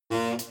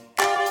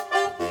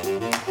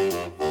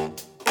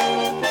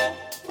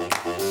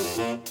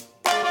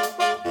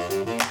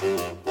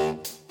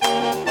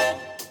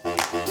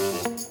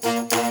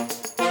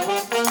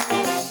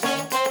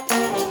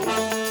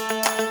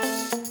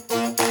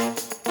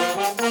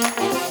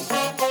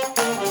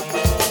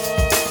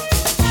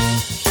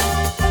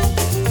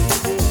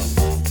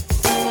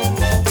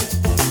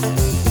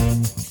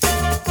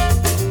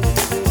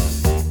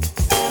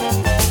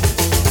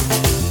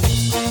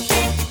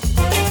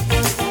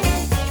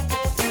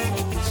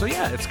So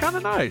yeah, it's kind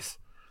of nice.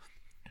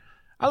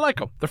 I like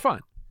them. They're fun.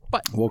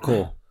 But Well,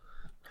 cool.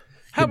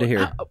 Good to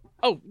hear.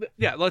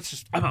 Yeah, let's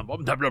just...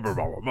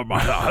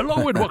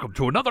 Hello and welcome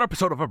to another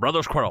episode of A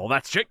Brother's Quarrel.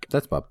 That's Jake.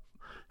 That's Bob.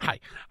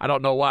 Hi. I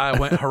don't know why I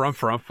went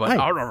harumph-rump, but...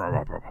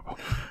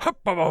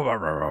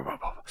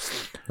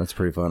 That's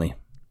pretty funny.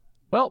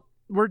 Well,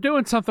 we're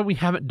doing something we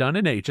haven't done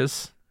in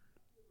ages,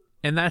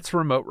 and that's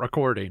remote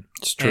recording.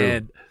 It's true.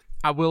 And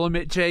I will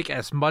admit, Jake,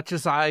 as much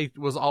as I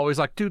was always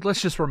like, dude,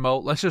 let's just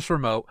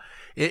remote,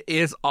 it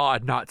is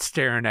odd not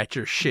staring at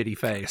your shitty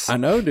face. I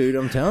know, dude.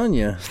 I'm telling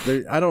you.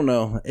 I don't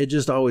know. It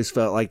just always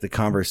felt like the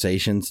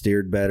conversation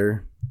steered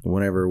better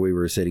whenever we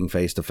were sitting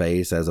face to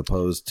face as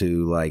opposed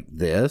to like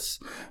this.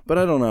 But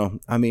I don't know.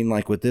 I mean,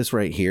 like with this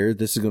right here,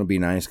 this is going to be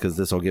nice because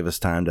this will give us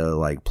time to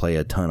like play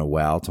a ton of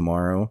WoW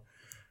tomorrow.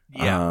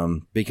 Yeah.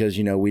 Because,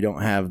 you know, we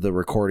don't have the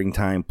recording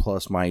time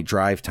plus my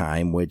drive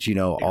time, which, you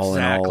know, all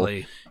in all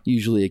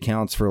usually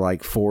accounts for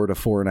like 4 to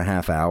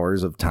 4.5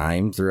 hours of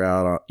time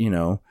throughout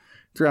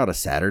a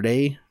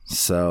Saturday.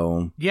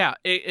 So yeah,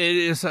 it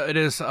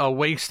is a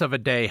waste of a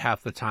day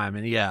half the time.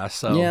 And yeah,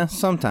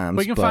 sometimes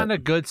we can find a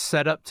good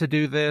setup to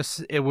do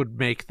this. It would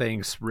make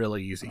things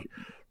really easy.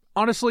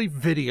 Honestly,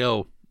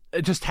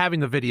 just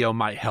having the video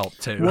might help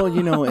too. Well,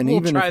 you know, and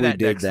even if we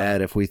did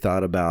that, if we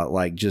thought about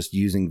like just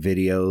using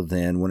video,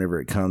 then whenever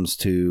it comes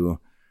to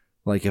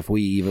like if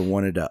we even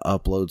wanted to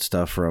upload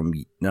stuff from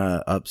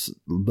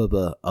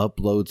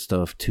upload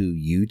stuff to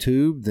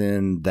YouTube,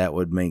 then that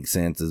would make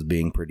sense as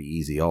being pretty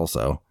easy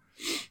also.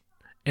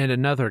 And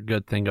another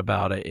good thing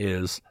about it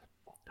is,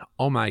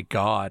 oh my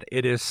God,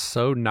 it is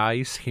so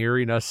nice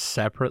hearing us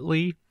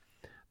separately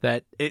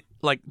that it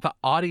like the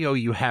audio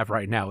you have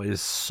right now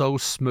is so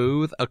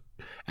smooth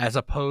as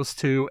opposed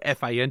to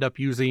if I end up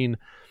using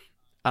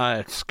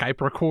a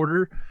Skype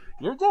recorder.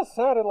 You're just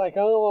sounding like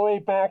all the way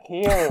back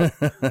here.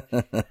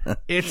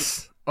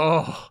 It's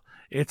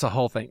a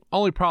whole thing.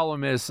 Only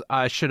problem is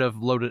I should have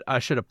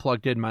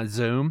plugged in my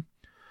Zoom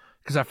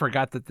because I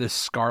forgot that this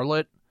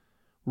Scarlett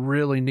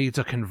really needs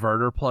a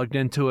converter plugged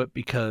into it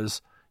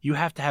because you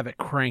have to have it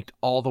cranked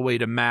all the way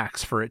to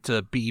max for it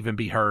to even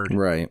be heard.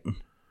 Right.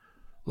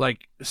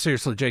 Like,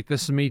 seriously, Jake,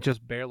 this is me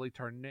just barely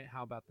turning it.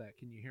 How about that?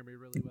 Can you hear me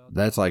really well?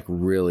 That's like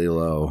really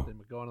low.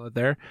 Going on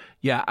there?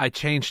 Yeah, I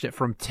changed it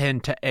from 10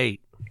 to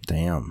 8.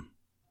 Damn.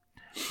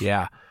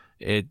 Yeah,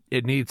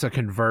 it needs a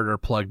converter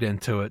plugged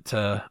into it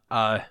to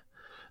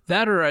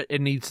that, or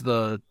it needs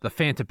the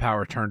phantom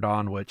power turned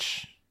on,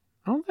 which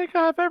I don't think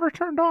I've ever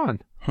turned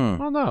on. I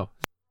don't know.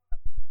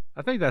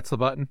 I think that's the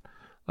button.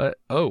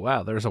 Oh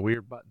wow, there's a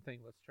weird button thing.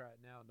 Let's try it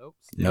now. Nope,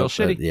 still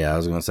shitty. Yeah, I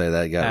was gonna say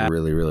that got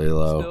really, really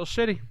low. Still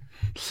shitty.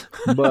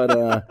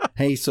 But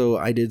hey, so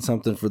I did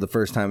something for the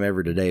first time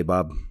ever today,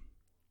 Bob.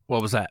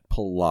 What was that?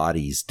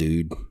 Pilates,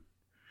 dude.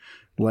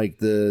 Like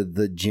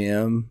the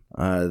gym,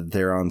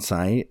 there on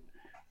site,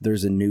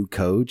 there's a new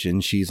coach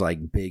and she's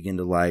like big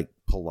into like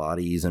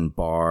Pilates and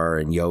bar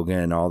and yoga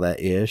and all that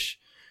ish.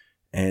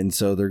 And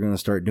so they're going to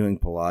start doing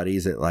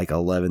Pilates at like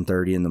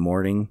 11:30 in the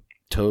morning.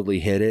 Totally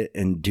hit it.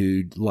 And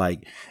dude,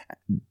 like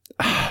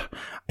I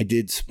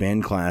did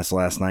spin class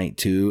last night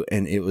too.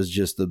 And it was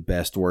just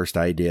the worst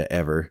idea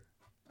ever.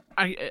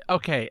 I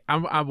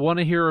want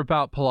to hear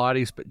about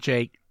Pilates, but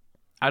Jake,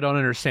 I don't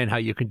understand how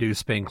you can do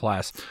spin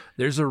class.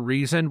 There's a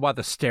reason why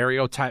the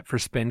stereotype for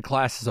spin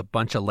class is a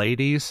bunch of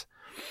ladies.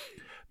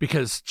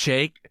 Because,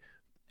 Jake,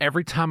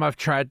 every time I've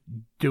tried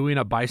doing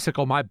a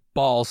bicycle, my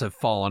balls have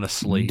fallen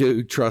asleep.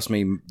 Dude, trust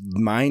me,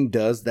 mine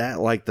does that.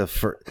 Like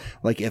if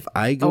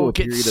I go a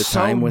period of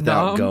time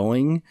without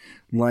going,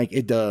 like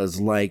it does.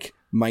 Like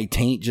my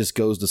taint just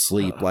goes to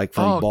sleep. Like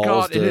from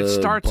balls to and it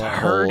starts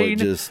hurting.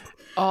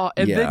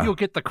 Then you'll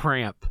get the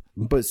cramp.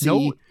 But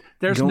see.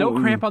 There's no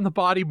cramp on the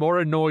body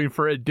more annoying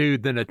for a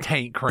dude than a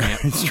taint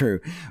cramp. It's true.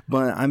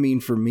 But I mean,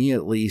 for me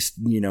at least,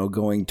 you know,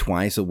 going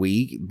twice a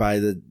week, by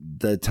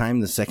the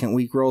time the second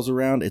week rolls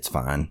around, it's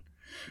fine.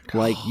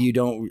 Like you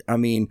don't, I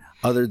mean,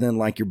 other than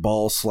like your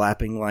balls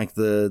slapping like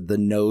the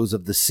nose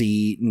of the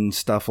seat and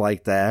stuff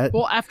like that.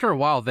 Well, after a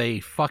while,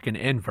 they fucking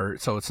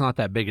invert, so it's not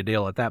that big a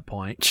deal at that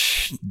point.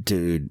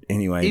 Dude,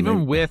 anyway.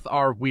 Even with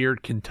our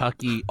weird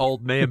Kentucky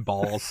old man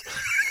balls.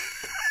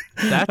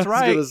 That's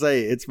right. I was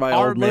going to say, it's my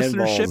old man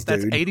balls, dude.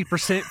 That's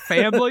 80%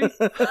 family.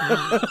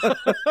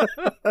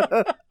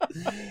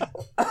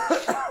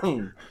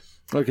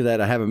 Look at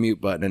that. I have a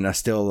mute button, and I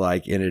still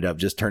like ended up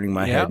just turning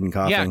my head and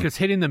coughing. Yeah, because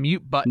hitting the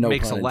mute button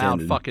makes a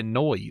loud fucking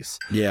noise.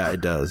 Yeah,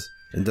 it does.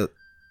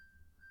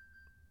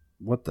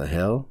 What the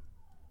hell?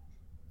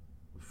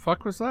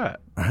 Fuck was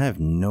that? I have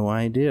no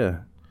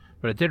idea.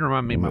 But it did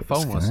remind me my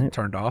phone wasn't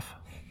turned off.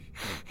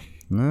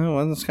 No, it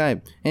wasn't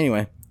Skype.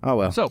 Anyway. Oh,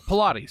 well. So,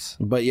 Pilates.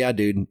 But yeah,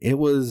 dude, it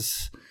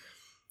was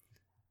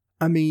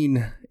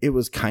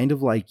kind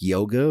of like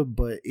yoga,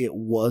 but it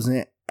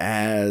wasn't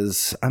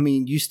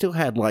you still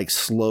had like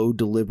slow,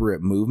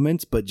 deliberate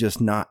movements, but just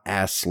not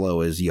as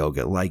slow as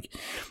yoga. Like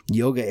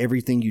yoga,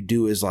 everything you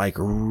do is like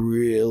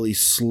really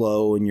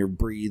slow and you're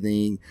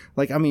breathing.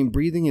 Like,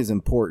 breathing is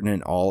important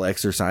in all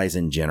exercise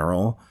in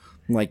general.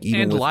 Like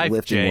even with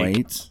lifting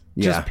weights.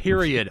 Just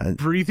period.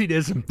 Breathing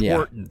is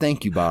important. Yeah.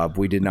 Thank you, Bob.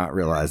 We did not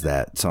realize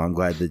that, so I'm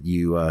glad that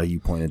you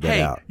pointed that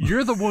out.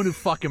 You're the one who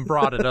fucking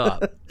brought it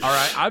up. All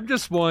right, I'm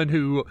just one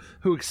who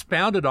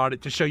expounded on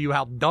it to show you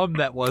how dumb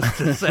that was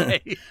to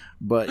say.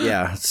 But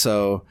yeah,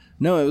 so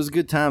no, it was a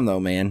good time though,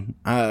 man.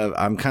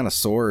 I'm kind of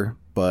sore,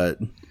 but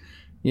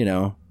you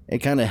know, it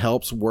kind of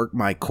helps work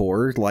my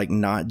core, like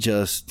not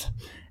just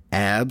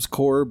abs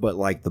core, but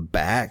like the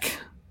back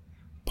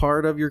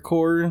part of your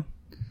core.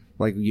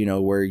 Like, you know,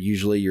 where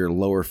usually your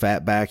lower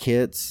fat back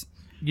hits.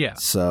 Yeah.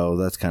 So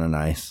that's kind of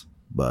nice.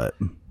 But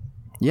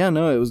yeah,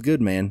 no, it was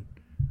good, man.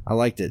 I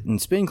liked it.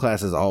 And spin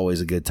class is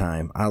always a good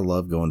time. I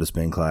love going to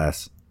spin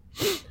class.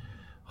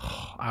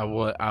 I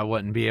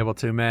wouldn't be able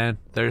to, man.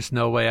 There's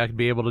no way I could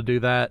be able to do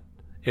that.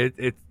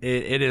 It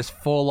is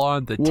full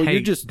on the Well, tank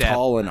you're just death.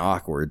 tall and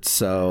awkward,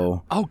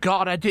 so... Oh,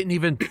 God, I didn't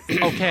even...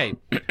 Okay.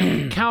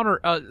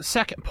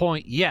 Second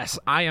point, yes,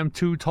 I am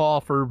too tall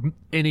for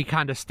any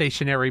kind of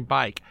stationary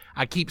bike.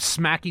 I keep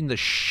smacking the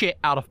shit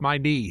out of my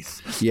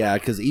knees. Yeah,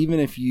 because even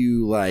if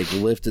you, like,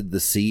 lifted the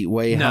seat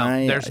way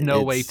high... No, there's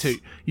no way to...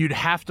 You'd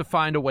have to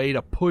find a way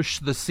to push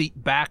the seat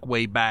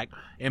way back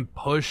and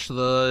push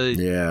the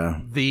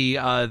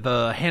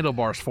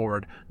handlebars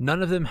forward.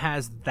 None of them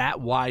has that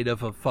wide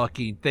of a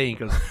fucking thing.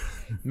 'Cause,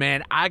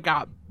 man, I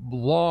got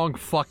long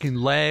fucking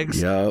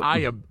legs. Yep. I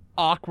am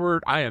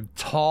awkward. I am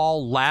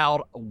tall,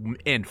 loud,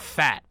 and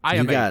fat. I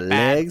am got a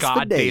bad legs for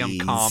goddamn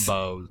days.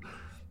 combo.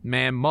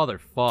 Man,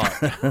 motherfuck.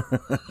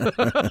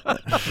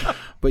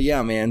 But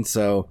yeah, man,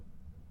 so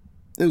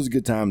it was a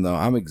good time though.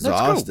 I'm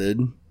exhausted,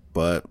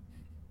 but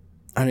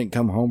I didn't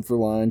come home for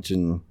lunch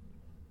and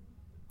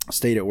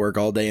stayed at work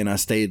all day, and I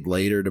stayed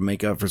later to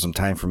make up for some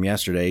time from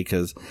yesterday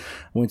because I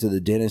went to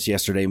the dentist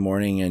yesterday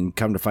morning, and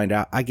come to find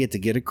out I get to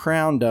get a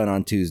crown done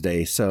on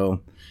Tuesday.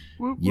 So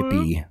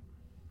yippee.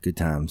 Good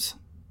times.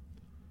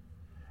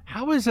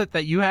 How is it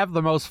that you have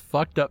the most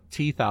fucked up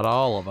teeth out of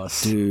all of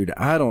us? Dude,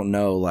 I don't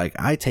know. Like,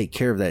 I take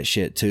care of that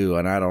shit too,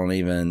 and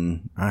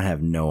I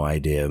have no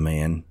idea,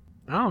 man.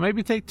 Oh,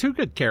 maybe take too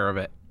good care of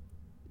it.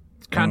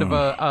 It's kind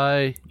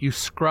of you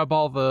scrub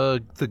all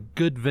the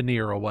good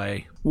veneer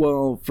away.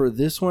 Well, for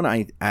this one,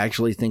 I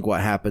actually think what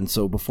happened,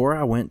 so before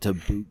I went to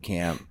boot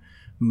camp,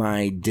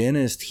 my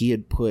dentist, he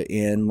had put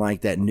in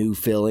like that new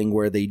filling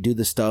where they do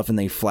the stuff and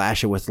they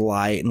flash it with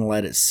light and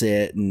let it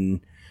sit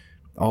and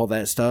all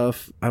that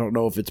stuff. I don't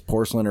know if it's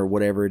porcelain or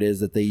whatever it is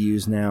that they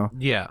use now.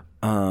 Yeah.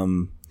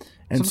 And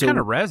some kind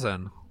of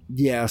resin.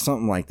 Yeah,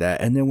 something like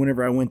that. And then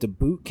whenever I went to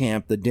boot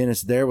camp, the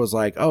dentist there was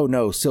like, "Oh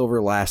no, silver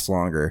lasts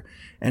longer."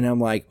 And I'm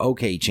like,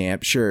 "Okay,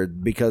 champ, sure,"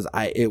 because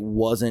it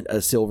wasn't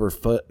a silver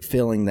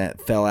filling that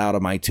fell out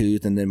of my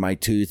tooth and then my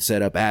tooth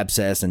set up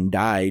abscess and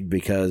died,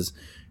 because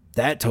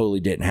that totally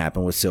didn't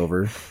happen with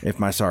silver, if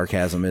my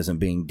sarcasm isn't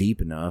being deep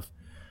enough.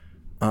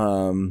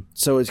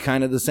 So it's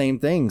kind of the same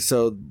thing.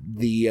 So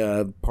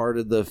the part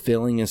of the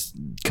filling is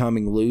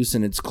coming loose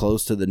and it's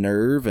close to the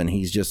nerve, and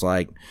he's just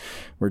like,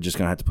 "We're just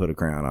gonna have to put a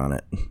crown on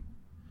it."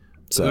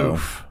 So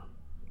Oof.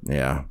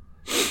 Yeah,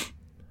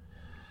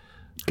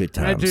 good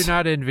times. I do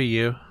not envy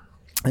you.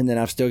 And then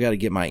I've still got to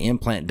get my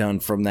implant done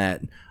from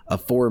that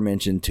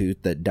aforementioned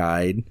tooth that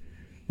died,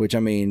 which, I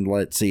mean,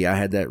 let's see, I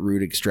had that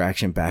root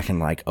extraction back in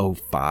like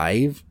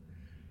 2005.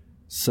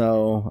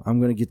 So I'm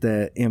going to get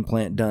that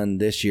implant done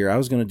this year. I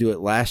was going to do it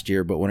last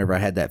year, but whenever I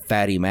had that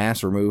fatty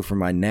mass removed from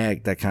my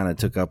neck, that kind of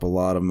took up a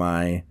lot of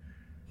my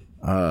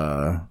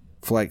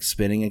Flex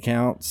spinning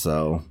account.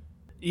 So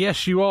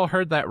yes, you all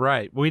heard that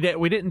right. We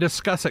didn't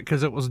discuss it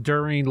because it was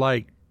during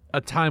like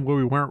a time where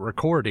we weren't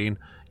recording.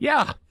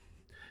 Yeah,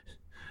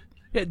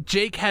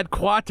 Jake had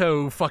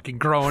Quato fucking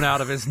growing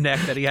out of his neck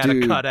that he had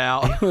to cut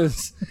out. It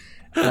was,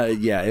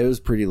 it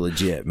was pretty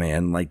legit,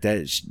 man. Like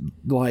that,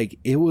 like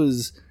it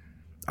was.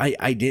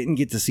 I didn't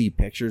get to see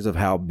pictures of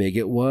how big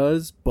it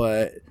was,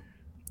 but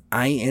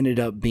I ended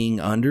up being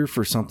under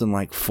for something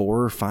like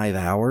 4 or 5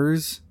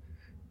 hours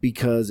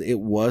because it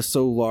was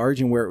so large,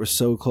 and where it was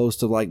so close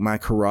to like my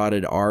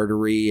carotid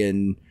artery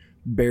and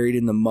buried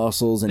in the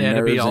muscles and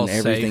nerves and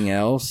everything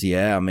else.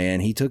 Yeah, man,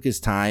 he took his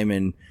time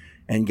and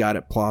got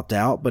it plopped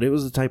out, but it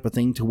was the type of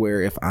thing to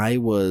where if I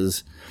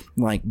was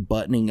like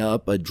buttoning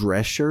up a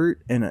dress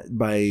shirt and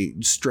by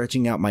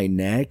stretching out my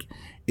neck,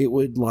 it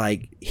would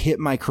like hit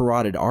my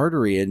carotid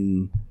artery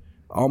and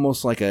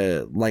almost like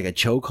a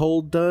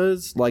chokehold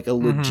does, like a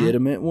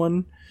legitimate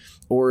one.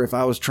 Or if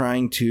I was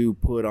trying to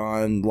put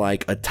on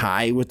like a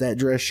tie with that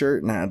dress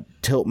shirt and I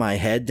tilt my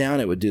head down,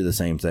 it would do the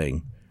same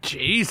thing.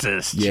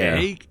 Jesus,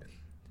 Jake.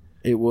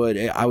 It would.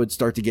 I would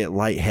start to get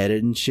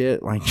lightheaded and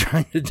shit, like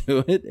trying to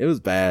do it. It was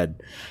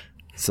bad.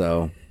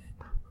 So,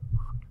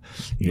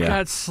 you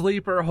got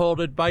sleeper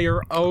holded by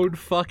your own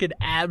fucking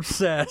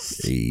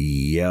abscess.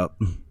 Yep.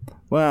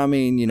 Well, I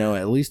mean, you know,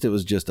 at least it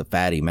was just a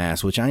fatty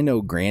mass, which I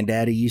know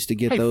Granddaddy used to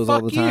get those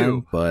all the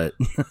time. But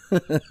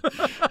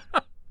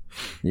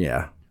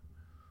yeah,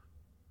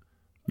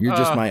 you're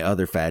just my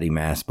other fatty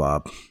mass,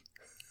 Bob.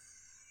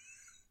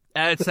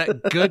 It's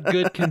that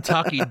good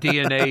Kentucky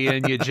DNA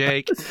in you,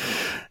 Jake.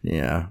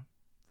 Yeah.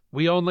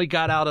 we only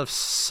got out of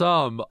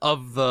some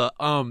of the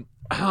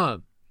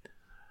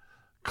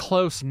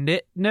close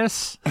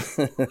knitness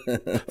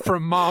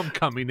from Mom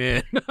coming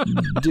in.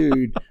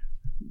 Dude,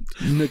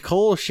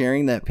 Nicole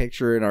sharing that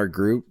picture in our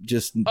group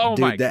just had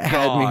me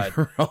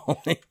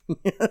rolling.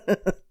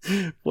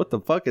 What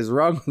the fuck is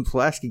wrong with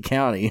Pulaski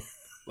County?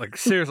 Like,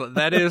 seriously,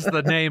 that is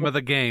the name of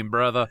the game,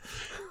 brother.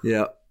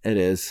 Yeah, it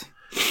is.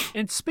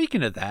 And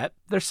speaking of that,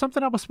 there's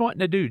something I was wanting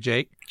to do,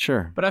 Jake.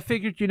 Sure. But I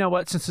figured, you know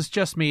what, since it's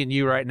just me and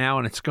you right now,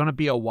 and it's going to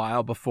be a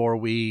while before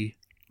we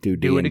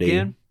do it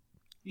again.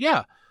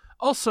 Yeah.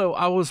 Also,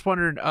 I was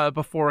wondering,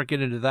 before I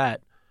get into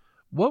that,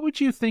 what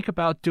would you think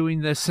about doing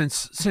this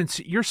since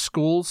your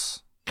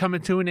school's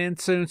coming to an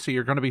end soon, so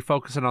you're going to be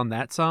focusing on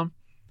that some?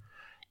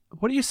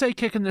 What do you say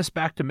kicking this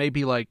back to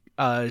maybe like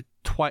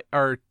twice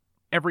or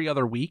every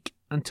other week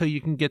until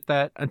you can get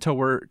that, until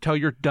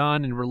you're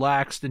done and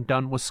relaxed and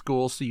done with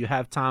school, so you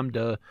have time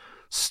to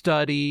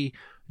study,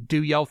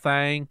 do your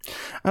thing?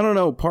 I don't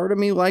know. Part of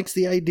me likes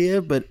the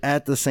idea, but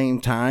at the same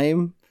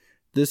time,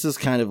 this is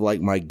kind of like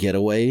my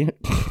getaway.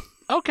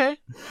 Okay.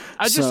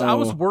 I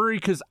was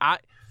worried because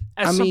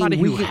somebody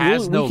who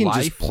has no life. We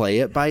can just play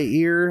it by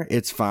ear.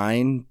 It's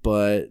fine,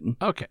 but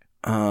okay.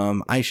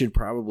 I should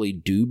probably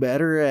do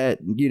better at,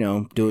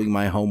 doing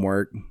my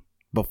homework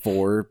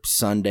before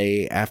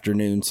Sunday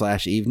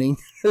afternoon/evening.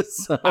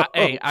 So.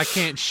 I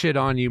can't shit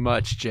on you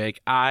much,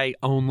 Jake. I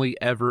only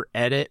ever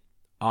edit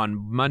on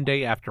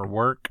Monday after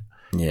work.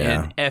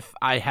 Yeah. And if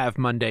I have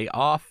Monday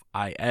off,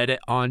 I edit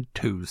on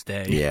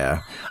Tuesday.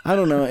 Yeah. I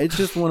don't know. It's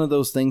just one of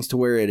those things to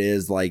where it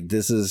is like,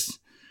 this is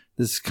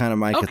kind of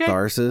my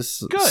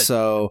catharsis. Good.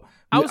 So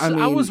I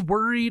was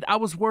worried. I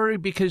was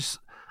worried because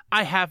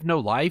I have no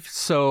life.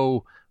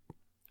 So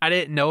I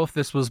didn't know if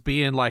this was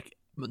being like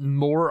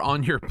more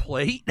on your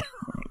plate.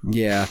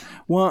 Yeah.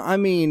 Well, I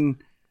mean,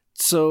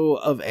 so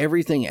of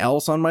everything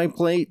else on my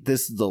plate,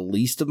 this is the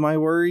least of my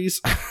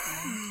worries.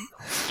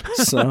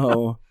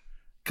 So,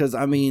 because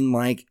I mean,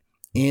 like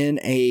in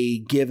a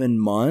given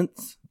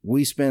month,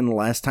 we spend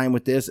less time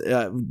with this,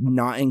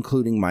 not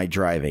including my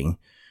driving,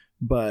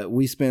 but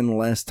we spend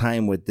less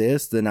time with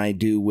this than I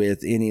do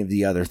with any of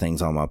the other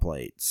things on my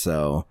plate.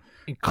 So,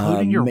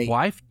 including your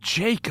wife,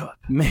 Jacob.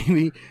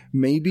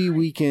 Maybe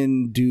we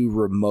can do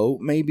remote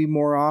maybe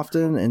more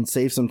often and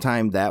save some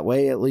time that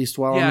way, at least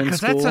while I'm in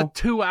school. Yeah,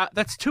 because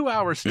that's 2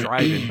 hours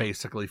driving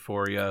basically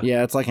for you.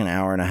 Yeah, it's like an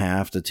hour and a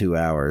half to 2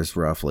 hours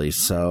roughly.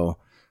 So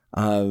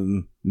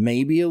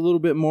maybe a little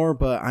bit more,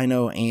 but I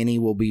know Annie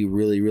will be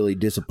really, really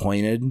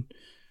disappointed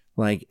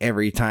like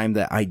every time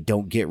that I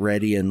don't get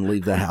ready and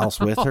leave the house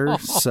with her.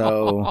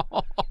 So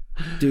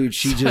dude,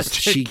 she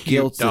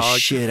guilts the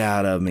shit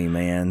out of me,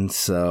 man.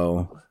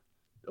 So,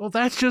 well,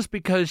 that's just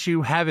because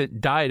you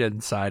haven't died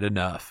inside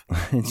enough.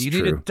 You need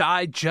to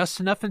die just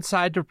enough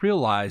inside to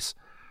realize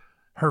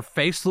her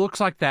face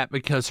looks like that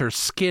because her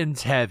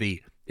skin's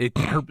heavy.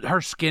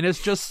 Her skin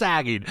is just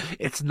sagging.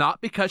 It's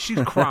not because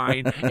she's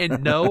crying.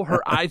 And no,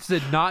 her eyes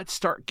did not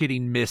start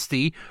getting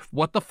misty.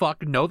 What the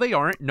fuck? No, they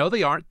aren't. No,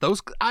 they aren't.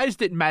 Those eyes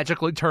didn't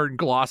magically turn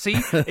glossy.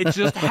 It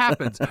just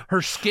happens.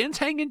 Her skin's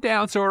hanging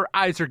down, so her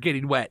eyes are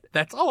getting wet.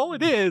 That's all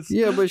it is.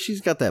 Yeah, but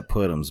she's got that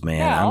putums, man.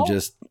 Yeah,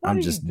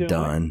 I'm just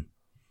done.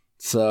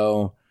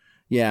 So,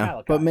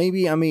 yeah. But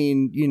maybe, I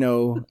mean,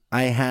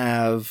 I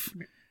have...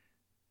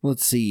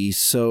 Let's see.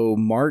 So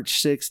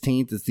March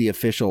 16th is the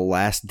official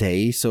last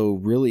day. So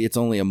really, it's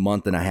only a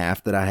month and a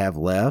half that I have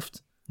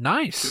left.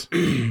 Nice.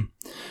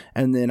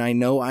 And then I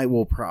know I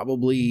will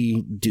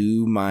probably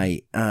do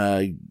my,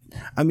 if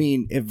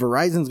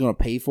Verizon's going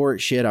to pay for it,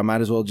 shit, I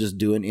might as well just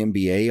do an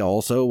MBA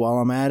also while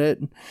I'm at it,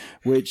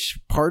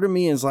 which part of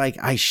me is like,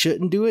 I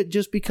shouldn't do it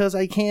just because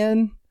I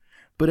can.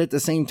 But at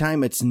the same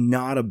time, it's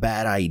not a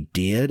bad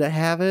idea to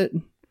have it.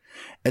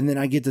 And then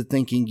I get to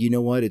thinking, you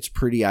know what? It's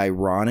pretty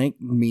ironic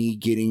me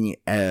getting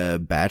a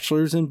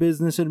bachelor's in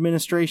business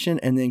administration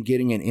and then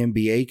getting an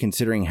MBA,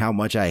 considering how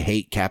much I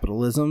hate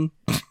capitalism.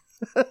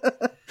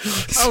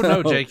 Oh,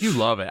 no, Jake, you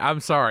love it. I'm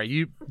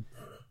sorry.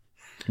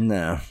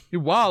 No. You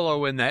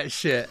wallow in that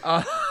shit.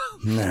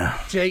 No.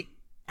 Jake,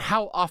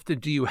 how often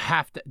do you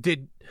have to,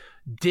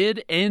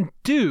 did and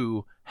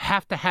do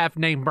have to have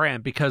name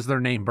brand because they're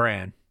name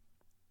brand?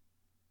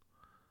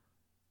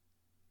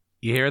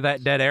 You hear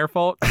that dead air,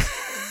 folks?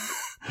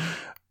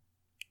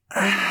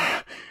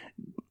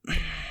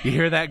 You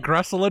hear that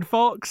grustling,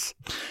 folks?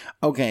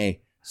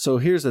 Okay, so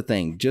here's the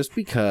thing. Just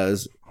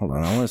because... Hold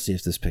on, I want to see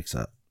if this picks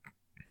up.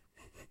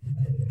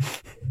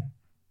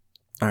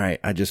 All right,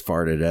 I just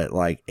farted at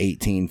like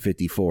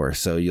 1854,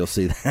 so you'll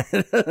see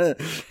that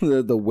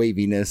the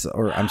waviness,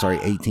 or I'm sorry,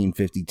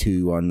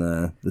 1852 on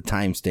the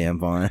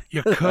timestamp on it.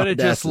 You could have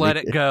just let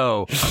it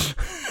go.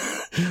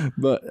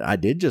 But I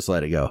did just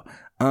let it go.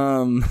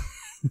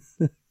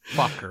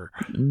 Fucker.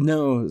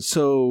 No,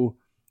 so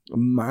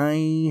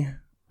my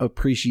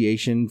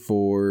appreciation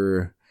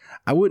for,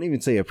 I wouldn't even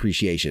say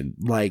appreciation,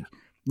 like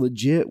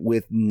legit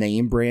with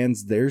name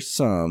brands, there's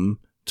some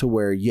to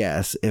where,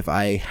 yes, if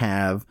I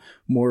have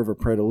more of a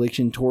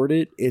predilection toward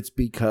it, it's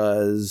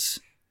because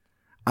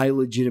I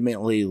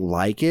legitimately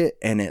like it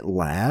and it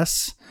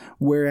lasts.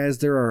 Whereas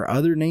there are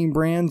other name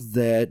brands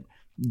that,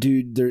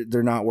 dude,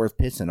 they're not worth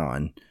pissing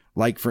on.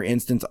 Like, for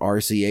instance,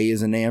 RCA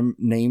is a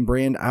name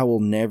brand. I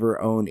will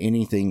never own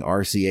anything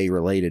RCA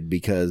related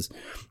because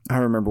I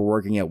remember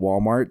working at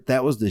Walmart.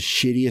 That was the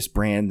shittiest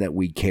brand that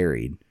we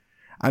carried.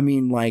 I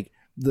mean, like,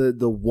 the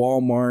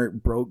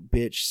Walmart broke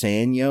bitch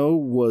Sanyo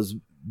was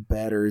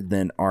better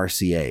than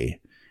RCA.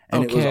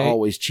 And it was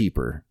always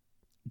cheaper.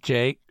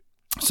 Jake.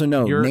 So,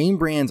 no, name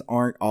brands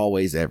aren't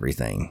always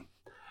everything.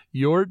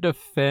 Your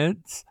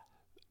defense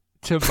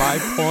to my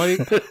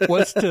point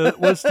was to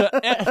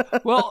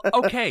well,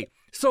 okay.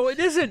 So it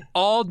isn't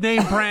all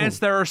name brands.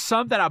 There are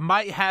some that I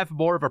might have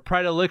more of a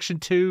predilection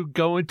to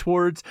going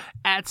towards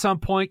at some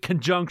point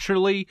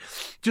conjuncturally.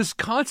 Just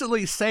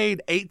constantly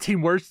saying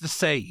 18 words to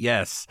say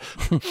yes.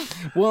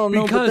 Well,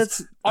 no,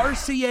 because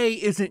RCA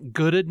isn't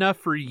good enough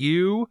for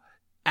you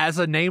as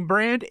a name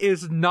brand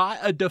is not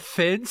a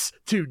defense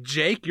to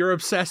Jake. You're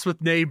obsessed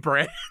with name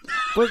brand.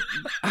 But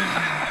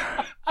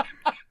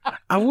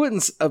I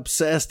wouldn't.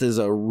 Obsessed is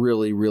a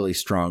really, really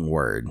strong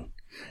word.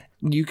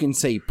 You can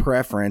say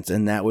preference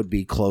and that would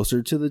be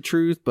closer to the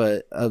truth,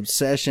 but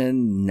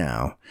obsession,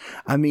 no.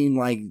 I mean,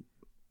 like,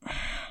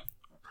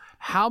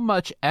 how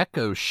much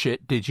Echo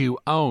shit did you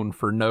own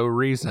for no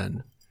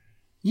reason?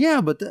 Yeah,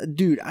 but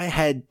dude, I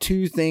had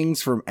 2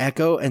 things from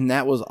Echo and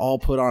that was all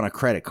put on a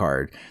credit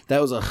card.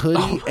 That was a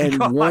hoodie and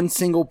God. 1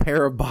 single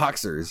pair of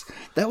boxers.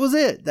 That was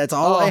it. That's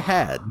all I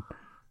had.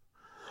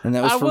 And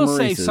that was for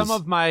Maurice's. Say some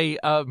of my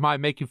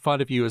making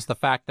fun of you is the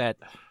fact that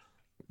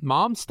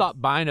Mom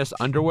stopped buying us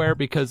underwear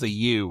because of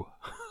you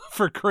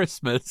for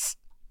Christmas.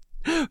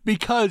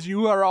 Because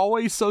you are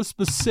always so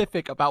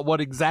specific about what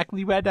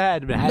exactly you had to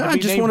have. I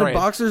just wanted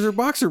boxers or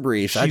boxer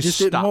briefs. I just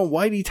didn't want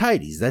whitey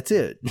tighties. That's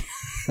it.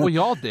 Well,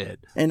 y'all did.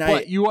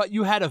 But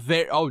you had a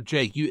very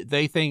Jake.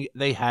 They think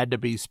they had to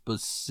be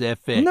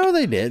specific. No,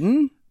 they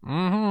didn't.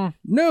 Mm-hmm.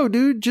 No,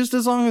 dude, just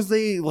as long as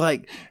they,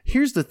 like,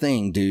 here's the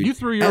thing, dude.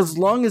 As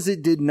long as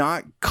it did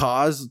not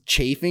cause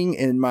chafing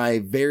in my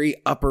very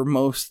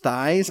uppermost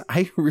thighs,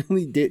 I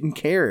really didn't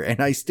care,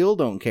 and I still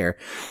don't care.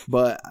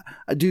 But,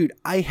 dude,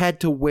 I had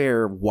to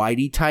wear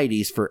whitey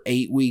tighties for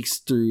 8 weeks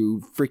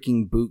through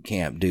freaking boot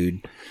camp,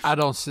 dude. I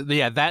don't see,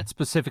 that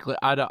specifically,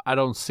 I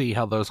don't see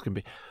how those can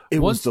be.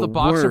 Once the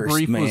boxer worst,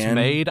 brief man. was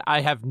made, I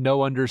have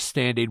no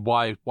understanding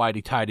why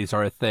whitey tighties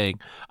are a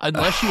thing.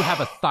 Unless you have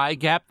a thigh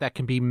gap that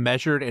can be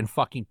measured in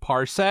fucking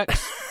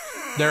parsecs,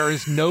 there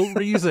is no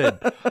reason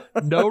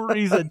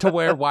to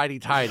wear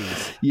whitey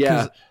tighties.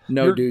 Yeah,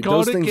 no, dude,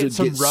 those things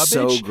would get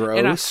so gross.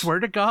 And I swear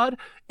to God,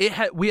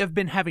 we have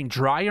been having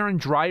drier and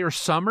drier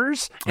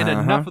summers, and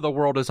enough of the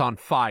world is on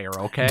fire.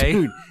 Okay,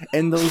 dude,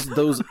 and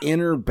those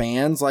inner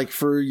bands, like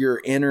for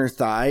your inner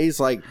thighs,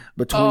 like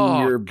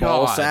between your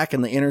ball sack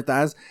and the inner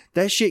thighs,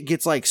 that shit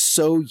gets like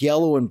so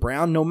yellow and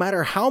brown, no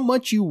matter how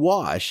much you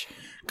wash.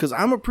 Because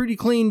I'm a pretty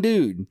clean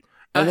dude.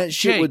 And that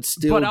shit would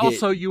still But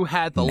also you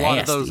had a lot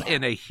of those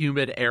in a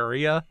humid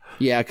area.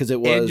 Yeah, because it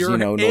was,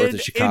 north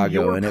of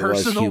Chicago, and it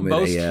was humid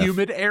most AF.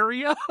 humid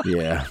area.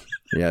 Yeah,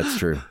 it's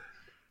true.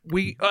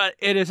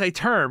 It is a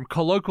term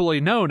colloquially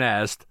known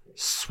as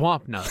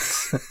swamp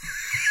nuts.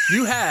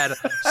 You had,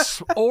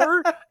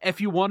 or if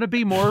you want to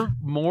be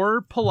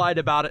more polite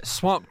about it,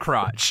 swamp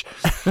crotch.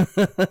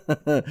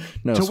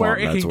 No, to where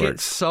it can get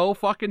so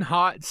fucking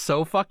hot,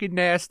 so fucking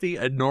nasty,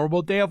 a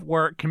normal day of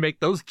work can make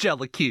those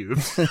jelly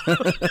cubes.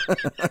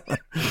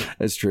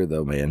 That's true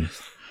though, man.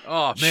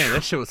 Oh man,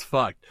 that shit was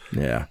fucked.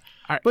 Yeah,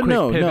 right, but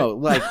no,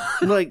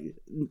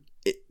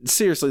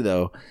 seriously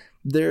though.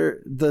 They're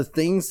the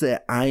things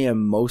that I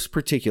am most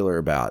particular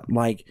about.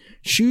 Like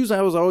shoes,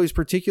 I was always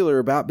particular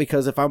about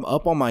because if I'm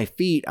up on my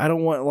feet, I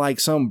don't want like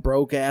some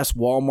broke ass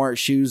Walmart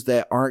shoes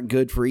that aren't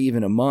good for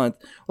even a month.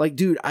 Like,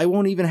 dude, I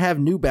won't even have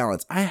New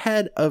Balance. I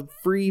had a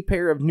free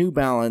pair of New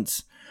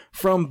Balance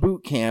from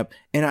boot camp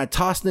and I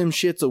tossed them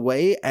shits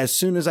away as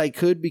soon as I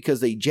could because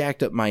they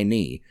jacked up my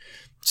knee.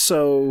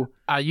 So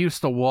I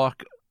used to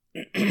walk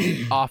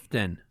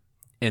often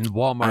in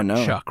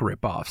Walmart Chuck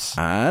ripoffs.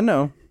 I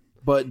know.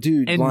 But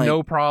dude, and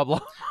no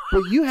problem.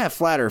 But you have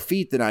flatter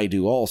feet than I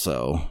do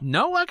also.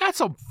 No, I got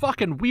some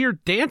fucking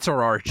weird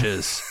dancer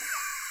arches.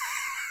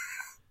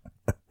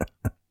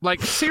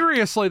 Like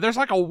seriously, there's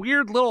like a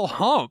weird little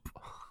hump.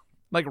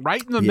 Like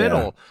right in the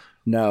middle.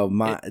 No,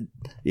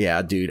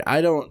 dude, I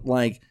don't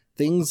like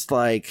things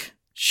like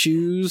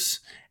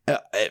shoes.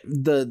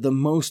 The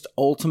most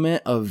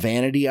ultimate of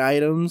vanity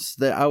items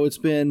that I would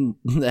spend,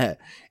 that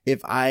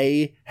if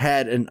I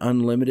had an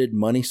unlimited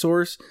money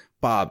source,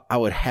 Bob, I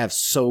would have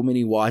so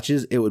many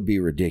watches, it would be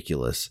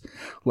ridiculous.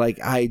 Like,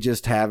 I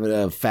just have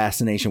a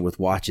fascination with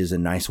watches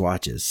and nice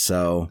watches.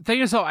 So the thing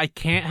is, though, I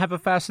can't have a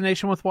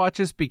fascination with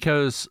watches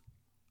because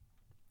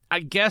I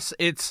guess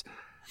it's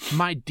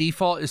my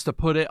default is to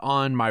put it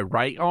on my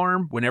right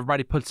arm. When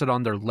everybody puts it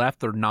on their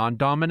left, they're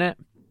non-dominant.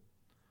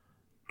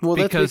 Well,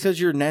 that's because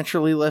you're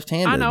naturally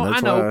left-handed. I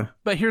know.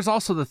 But here's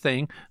also the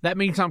thing. That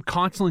means I'm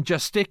constantly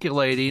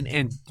gesticulating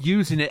and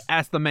using it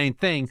as the main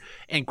thing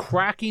and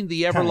cracking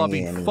the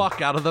ever-loving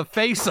fuck out of the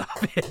face of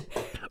it.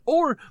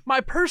 Or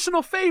my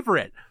personal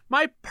favorite.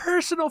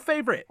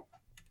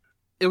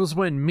 It was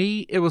when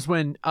we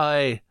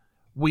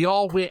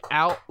all went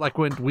out, like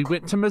when we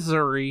went to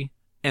Missouri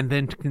and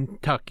then to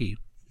Kentucky.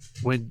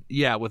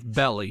 With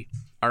Belly.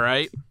 All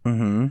right?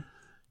 Mm-hmm.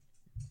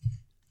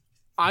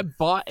 I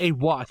bought a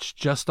watch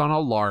just on a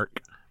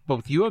lark.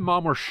 Both you and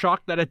Mom were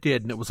shocked that I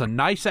did, and it was a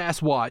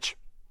nice-ass watch.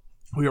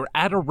 We were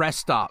at a rest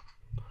stop.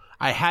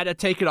 I had to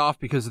take it off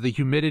because the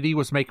humidity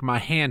was making my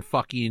hand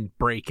fucking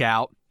break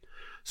out.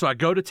 So I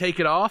go to take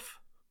it off.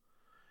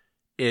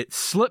 It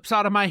slips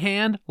out of my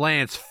hand,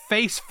 lands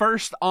face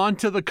first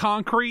onto the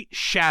concrete,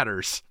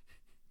 shatters.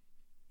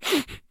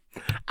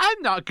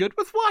 I'm not good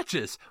with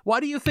watches. Why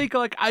do you think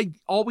I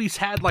always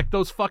had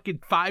those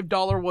fucking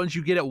 $5 ones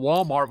you get at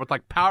Walmart with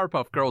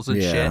Powerpuff Girls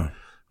and shit?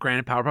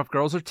 Granted, Powerpuff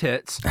Girls are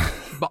tits,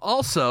 but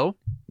also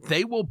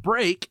they will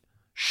break,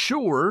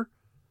 sure,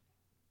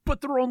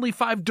 but they're only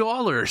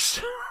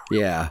 $5.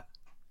 Yeah.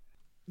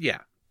 Yeah,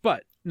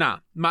 but nah.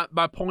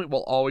 My point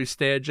will always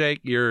stand,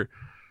 Jake. Your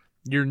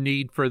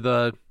need for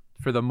the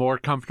more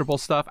comfortable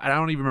stuff. I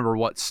don't even remember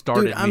what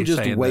started. Dude, I'm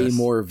just way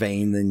more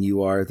vain than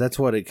you are. That's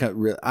what it.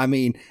 I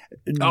mean,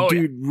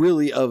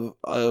 really of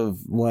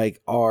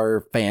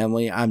our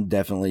family, I'm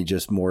definitely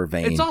just more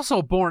vain. It's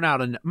also born out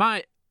of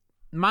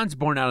mine's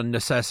born out of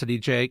necessity,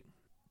 Jake,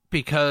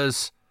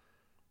 because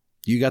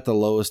you got the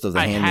lowest of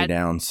the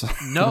hand-me-downs.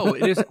 No,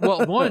 it is.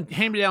 Well, one,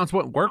 hand-me-downs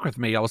wouldn't work with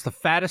me. I was the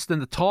fattest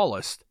and the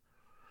tallest,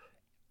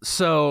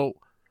 so.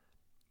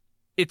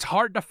 It's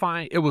hard to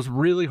find. It was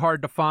really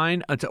hard to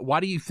find. Why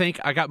do you think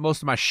I got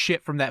most of my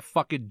shit from that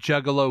fucking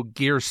Juggalo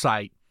gear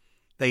site?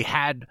 They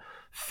had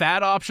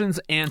fat options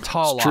and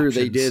tall options.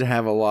 True, they did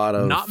have a lot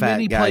of not fat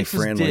many guy places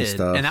friendly did,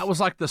 stuff. and that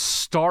was the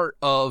start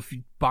of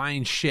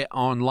buying shit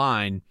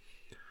online.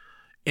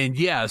 And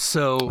yeah,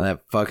 so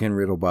that fucking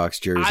Riddle Box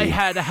jersey. I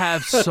had to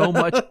have so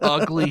much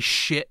ugly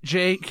shit,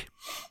 Jake.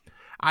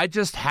 I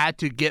just had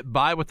to get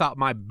by without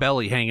my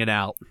belly hanging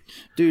out.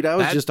 Dude, I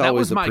was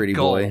always a pretty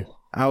goal. Boy.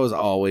 I was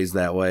always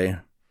that way.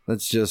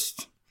 That's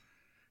just.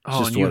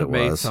 And you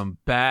made some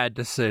bad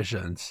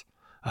decisions.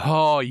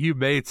 Oh, you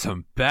made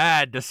some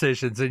bad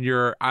decisions in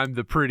your I'm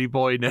the pretty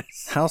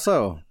boyness. How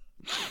so?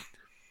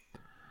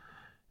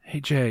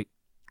 Hey, Jake.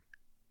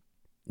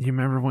 You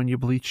remember when you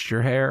bleached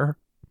your hair?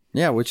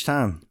 Yeah, which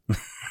time?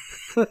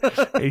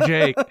 Hey,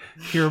 Jake.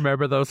 You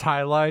remember those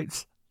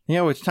highlights?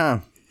 Yeah, which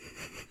time?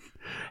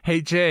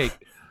 Hey, Jake.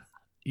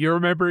 You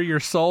remember your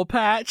soul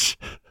patch?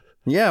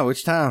 Yeah,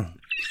 which time?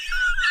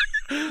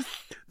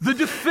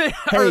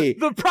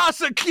 The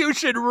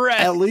prosecution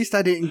rests. At least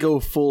I didn't go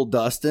full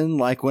Dustin.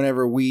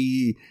 Whenever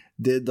we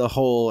did the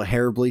whole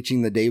hair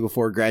bleaching the day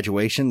before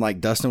graduation,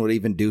 Dustin would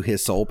even do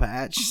his soul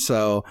patch.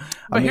 So,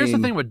 but here's the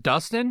thing with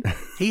Dustin: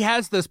 he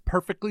has this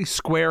perfectly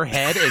square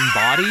head and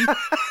body,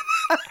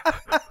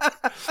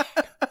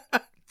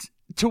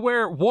 to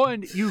where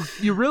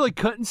you really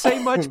couldn't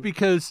say much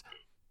because,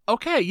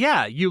 okay,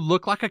 yeah, you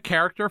look like a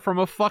character from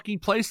a fucking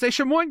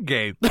PlayStation 1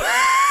 game.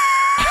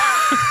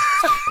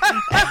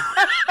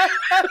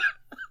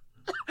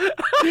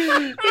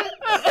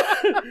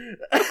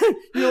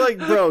 You're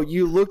bro,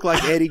 you look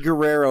like Eddie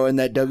Guerrero in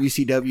that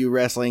WCW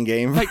wrestling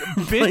game.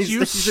 Bitch,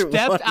 you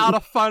stepped out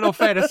of Final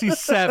Fantasy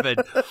VII.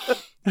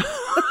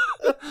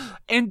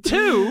 And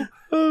two,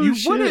 you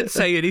wouldn't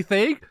say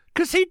anything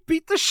because he'd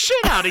beat the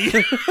shit out of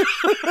you.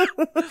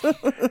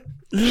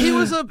 He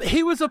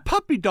was a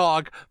puppy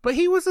dog, but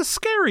he was a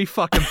scary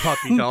fucking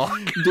puppy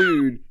dog.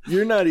 Dude,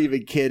 you're not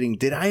even kidding.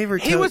 Did I ever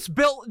tell he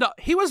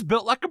was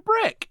built like a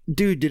brick.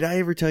 Dude, did I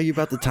ever tell you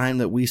about the time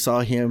that we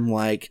saw him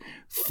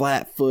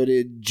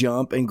flat-footed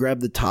jump and grab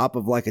the top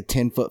of a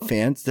 10-foot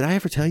fence? Did I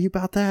ever tell you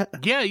about that?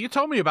 Yeah, you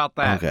told me about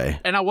that. Okay.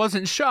 And I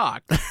wasn't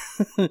shocked.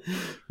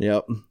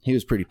 Yep. He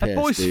was pretty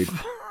pissed, dude.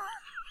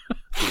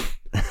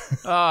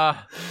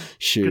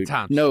 Shoot. Good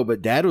times. No,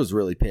 but Dad was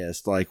really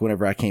pissed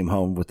whenever I came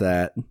home with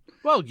that.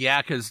 Well,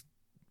 yeah, because,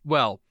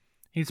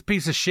 he's a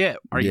piece of shit.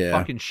 Are you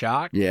fucking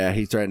shocked? Yeah,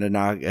 he's threatened to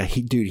knock.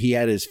 He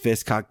had his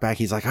fist cocked back.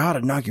 He's like, I ought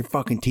to knock your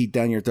fucking teeth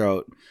down your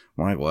throat.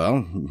 I'm like,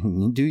 well,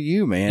 do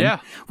you, man?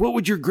 Yeah. What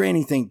would your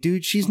granny think?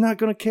 Dude, she's not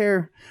going to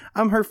care.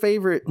 I'm her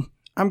favorite.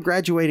 I'm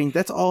graduating.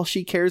 That's all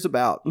she cares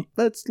about.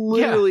 That's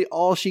literally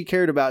all she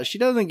cared about. She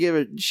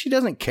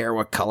doesn't care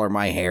what color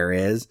my hair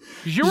is.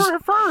 You were her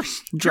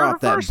first. Drop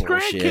that first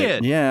bullshit.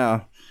 Grandkid.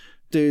 Yeah.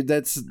 Dude,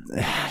 that's,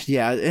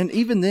 yeah. And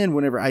even then,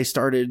 whenever I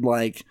started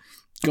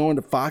going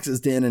to Fox's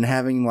Den and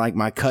having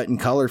my cut and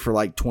color for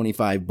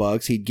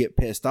 $25, he'd get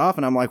pissed off.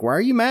 And I'm like, why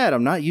are you mad?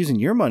 I'm not using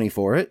your money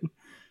for it.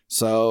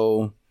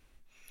 So.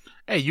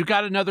 Hey, you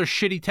got another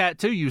shitty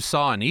tattoo you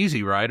saw in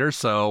Easy Rider,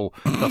 so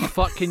the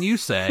fuck can you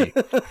say?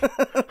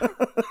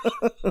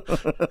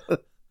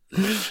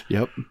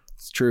 Yep,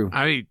 it's true.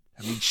 I mean,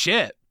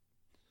 shit.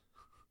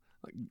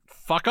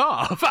 Fuck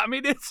off. I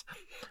mean, it's...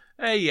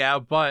 Hey, yeah,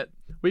 but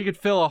we could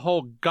fill a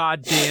whole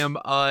goddamn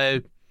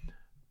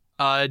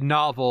a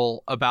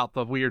novel about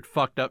the weird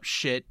fucked up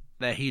shit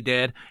that he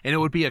did, and it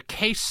would be a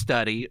case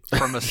study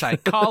from a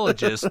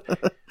psychologist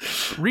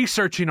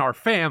researching our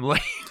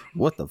family.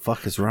 What the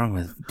fuck is wrong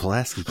with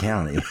Pulaski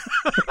County?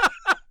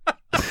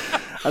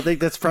 I think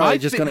that's probably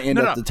just going to end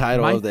up the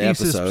title of the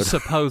episode.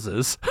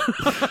 Supposes.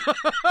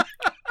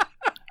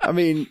 I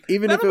mean,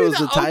 even if it was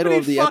the title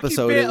of the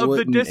episode, it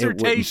wouldn't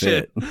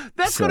fit.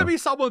 That's going to be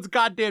someone's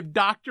goddamn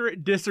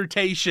doctorate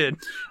dissertation.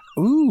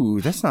 Ooh,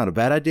 that's not a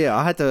bad idea.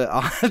 I'll have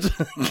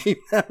to keep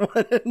that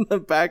one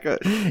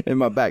in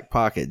my back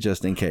pocket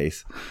just in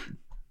case.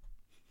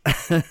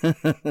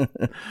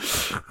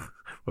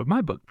 What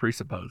my book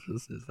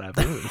presupposes is that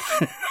blues.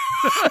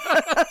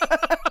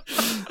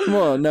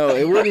 Well, no,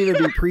 it wouldn't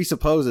even be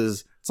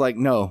presupposes. It's like,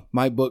 no,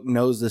 my book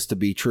knows this to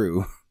be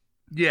true.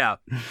 Yeah.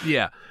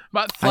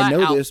 But I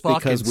know this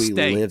because we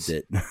lived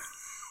it.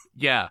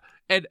 Yeah.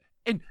 And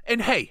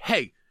hey,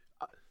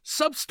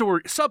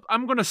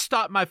 I'm going to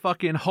stop my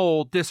fucking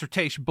whole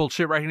dissertation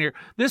bullshit right here.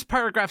 This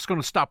paragraph's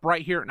going to stop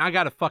right here, and I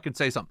got to fucking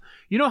say something.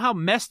 You know how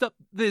messed up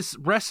this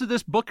rest of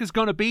this book is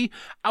going to be?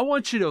 I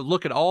want you to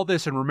look at all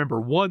this and remember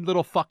one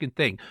little fucking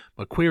thing.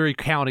 McQuarrie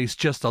County's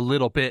just a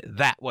little bit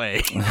that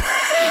way.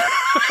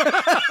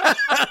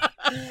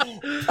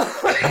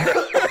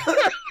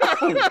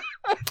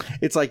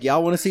 It's like,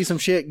 y'all want to see some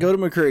shit? Go to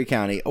McCreary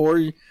County.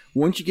 Or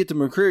once you get to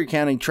McCreary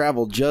County,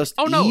 travel just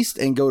east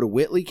and go to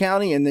Whitley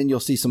County, and then you'll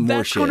see some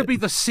more shit. That's going to be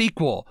the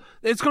sequel.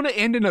 It's going to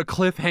end in a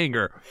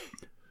cliffhanger.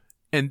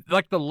 And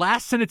like the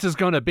last sentence is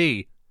going to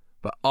be,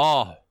 but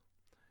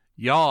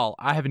y'all,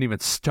 I haven't even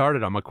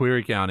started on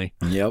McQuarrie County.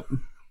 Yep.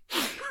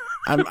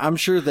 I'm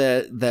sure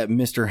that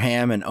Mr.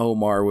 Ham and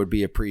Omar would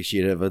be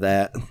appreciative of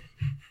that.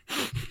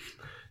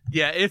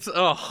 Yeah, it's,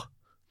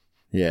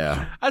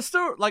 Yeah. I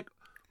still, like,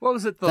 what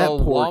was it? That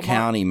poor Walmart?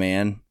 county,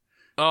 man.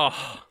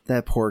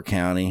 That poor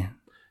county.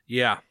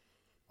 Yeah.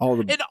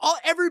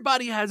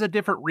 Everybody has a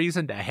different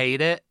reason to hate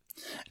it.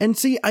 And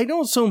see, I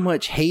don't so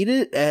much hate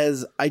it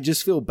as I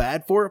just feel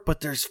bad for it.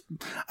 But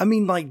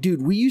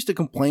dude, we used to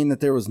complain that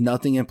there was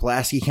nothing in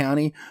Pulaski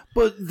County,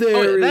 but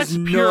there is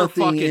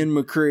nothing in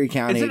McCreary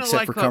County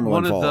except for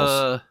Cumberland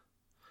Falls.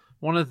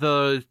 One of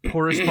the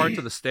poorest parts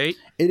of the state.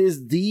 It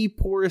is the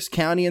poorest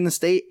county in the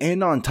state,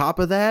 and on top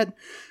of that,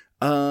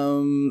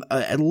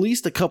 at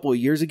least a couple of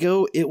years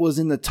ago, it was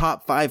in the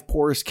top 5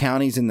 poorest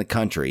counties in the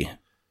country.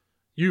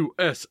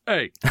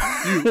 USA.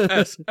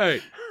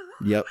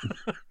 Yep.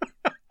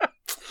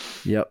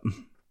 Yep.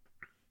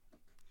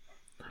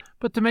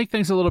 But to make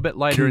things a little bit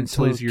lighter and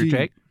sleazier,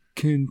 Jake.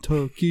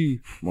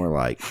 Kentucky. More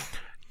like.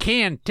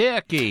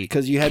 Kentucky.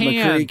 Because you had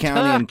McCreary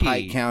County and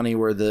Pike County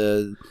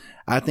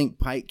I think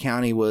Pike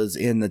County was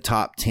in the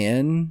top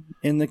 10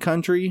 in the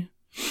country.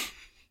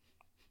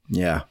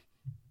 Yeah.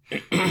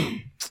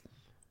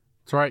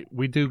 That's right.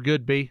 We do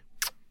good, B.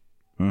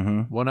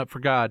 Mm-hmm. One up for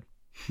God.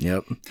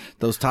 Yep.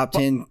 Those top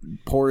 10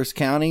 poorest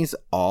counties,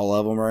 all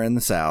of them are in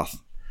the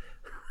South.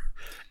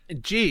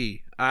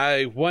 Gee,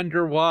 I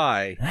wonder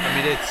why.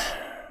 I mean,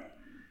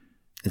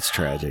 it's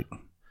tragic.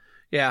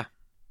 Yeah.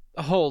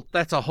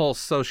 That's a whole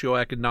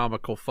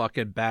socioeconomical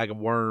fucking bag of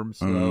worms,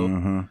 though.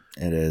 Mm-hmm.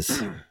 It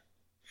is.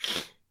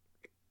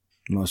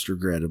 Most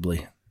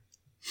regrettably.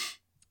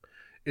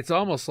 It's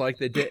almost like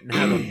they didn't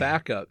have a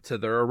backup to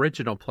their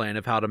original plan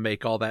of how to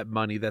make all that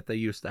money that they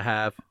used to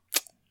have.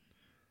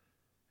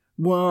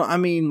 Well, I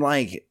mean,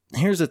 like,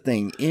 here's the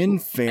thing. In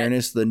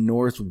fairness, the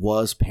North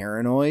was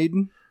paranoid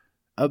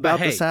about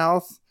the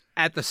South.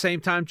 At the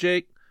same time,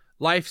 Jake,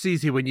 life's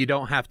easy when you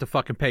don't have to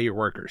fucking pay your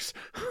workers.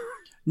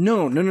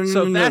 No.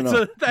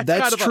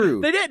 That's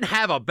true. They didn't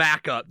have a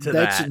backup to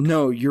that.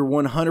 No, you're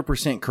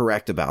 100%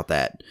 correct about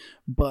that.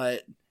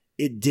 But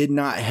it did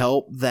not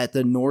help that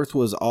the North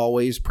was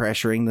always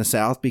pressuring the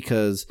South,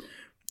 because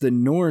the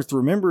North,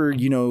 remember,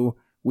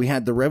 we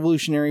had the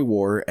Revolutionary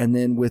War, and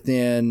then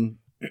within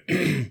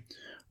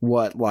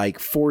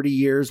 40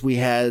 years, we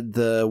had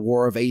the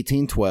War of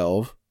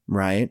 1812,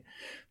 right?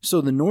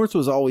 So the North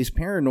was always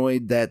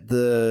paranoid that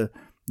the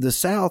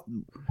South,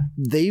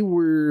 they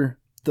were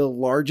the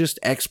largest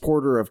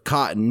exporter of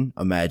cotton,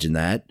 imagine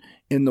that,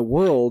 in the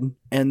world,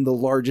 and the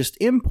largest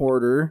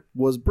importer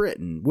was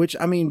Britain, which,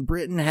 I mean,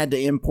 Britain had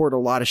to import a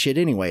lot of shit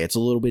anyway. It's a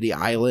little bitty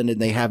island and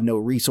they have no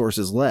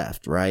resources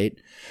left, right?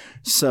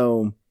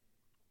 So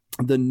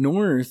the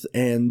North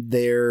and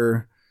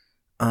their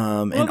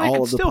and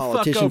all of the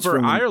politicians fuck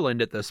over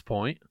Ireland at this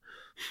point.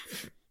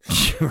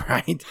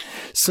 Right.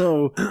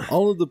 So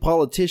all of the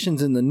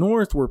politicians in the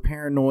North were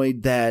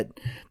paranoid that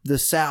the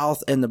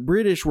South and the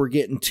British were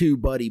getting too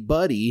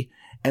buddy,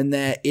 and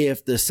that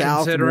if the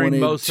South considering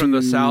most from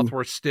the South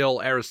were still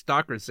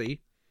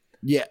aristocracy.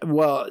 Yeah,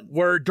 well,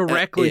 were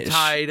directly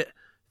tied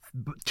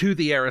to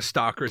the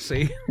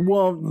aristocracy.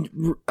 Well,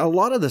 a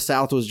lot of the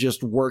South was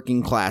just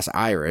working class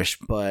Irish,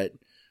 but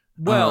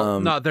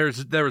no, there was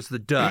the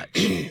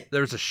Dutch.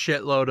 There's a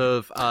shitload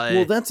of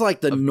well, that's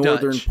like the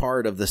northern Dutch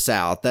part of the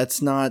South.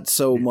 That's not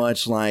so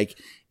much like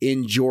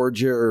in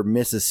Georgia or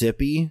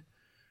Mississippi.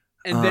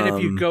 And then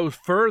if you go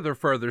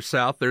further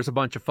south, there's a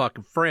bunch of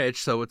fucking French,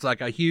 so it's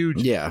like a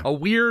huge, a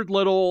weird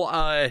little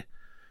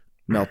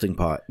melting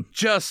pot.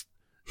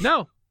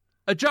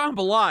 A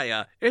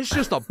jambalaya. It's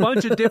just a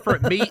bunch of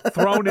different meat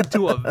thrown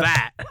into a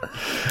vat.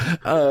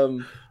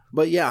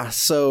 But yeah,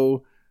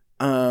 so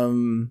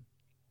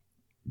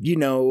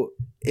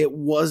it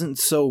wasn't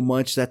so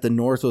much that the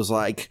North was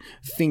like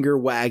finger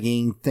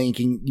wagging,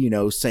 thinking,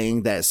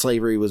 saying that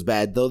slavery was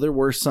bad, though there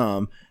were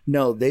some.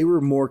 No, they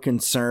were more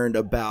concerned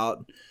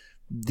about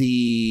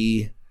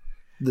the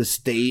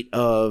state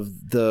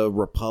of the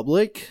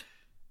Republic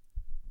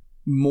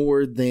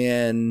more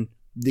than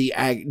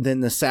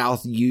the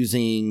South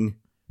using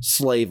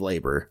slave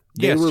labor.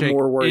 They were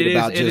more worried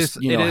about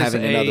just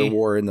having another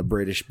war and the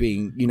British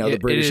being the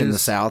British in the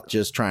South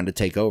just trying to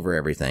take over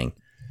everything.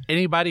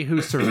 Anybody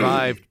who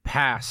survived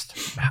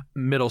past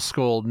middle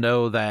school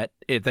know that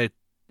it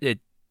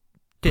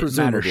didn't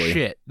matter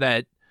shit.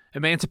 That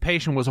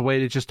emancipation was a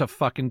way to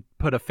fucking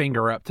put a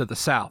finger up to the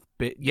South.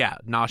 But yeah,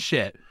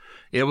 shit.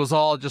 It was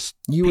all just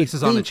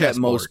pieces on the chessboard.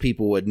 That most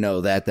people would know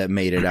that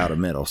made it out of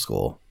middle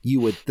school. You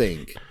would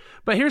think.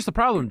 But here's the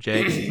problem,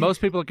 Jake.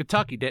 Most people in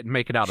Kentucky didn't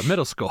make it out of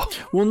middle school.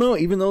 Well, no,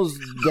 even those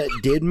that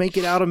did make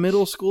it out of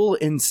middle school,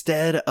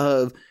 instead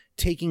of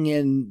taking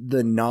in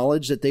the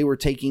knowledge that they were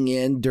taking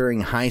in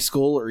during high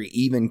school or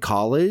even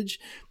college,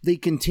 they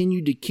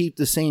continued to keep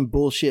the same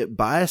bullshit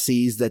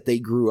biases that they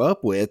grew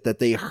up with, that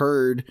they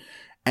heard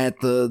at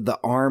the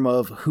arm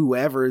of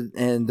whoever,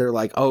 and they're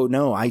like, oh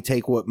no, I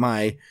take what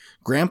my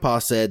grandpa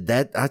said,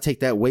 that I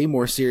take that way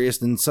more serious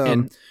than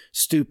some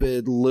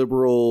stupid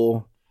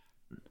liberal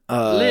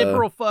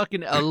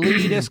fucking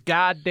elitist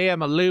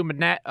goddamn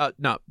Illuminati.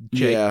 No,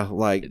 Jake. Yeah,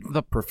 like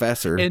the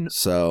professor.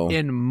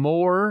 In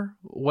more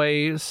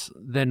ways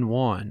than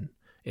one,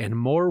 in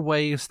more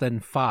ways than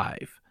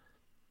five,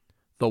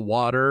 the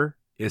water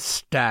is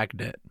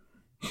stagnant.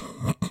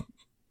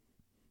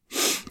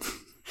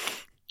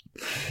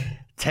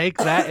 Take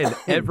that in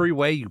every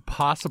way you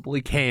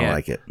possibly can. I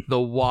like it. The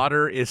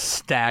water is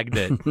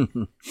stagnant.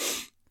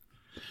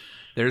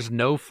 There's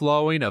no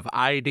flowing of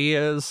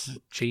ideas,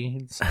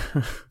 genes,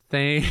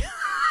 things.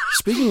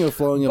 Speaking of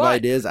flowing of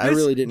ideas, I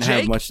really didn't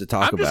have much to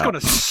talk about. I'm just going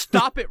to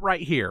stop it right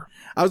here.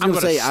 I was going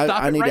to say,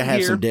 I need to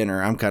have some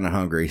dinner. I'm kind of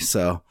hungry,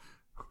 so.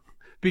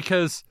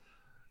 Because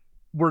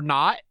we're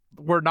not,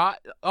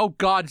 oh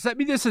God, does that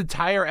mean this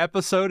entire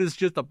episode is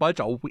just a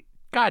bunch of,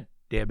 God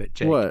damn it,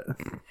 Jake. What?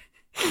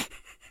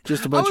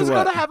 Just a bunch of what? I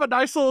was going to have a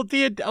nice little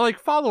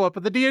follow-up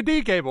of the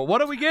D&D game. What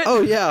do we get?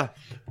 Oh, yeah.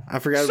 I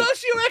forgot.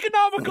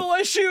 Socioeconomical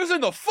issues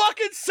in the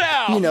fucking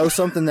South.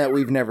 Something that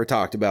we've never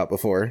talked about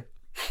before.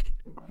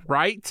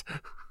 Right?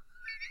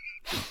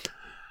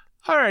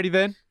 Alrighty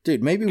then.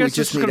 Dude, maybe we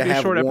just need to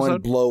have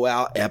one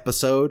blowout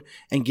episode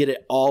and get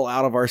it all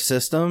out of our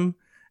system,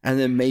 and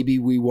then maybe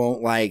we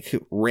won't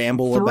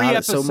ramble about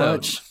it so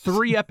much.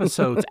 3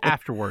 episodes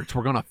afterwards,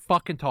 we're going to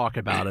fucking talk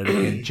about it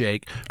again,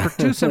 Jake, for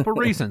 2 simple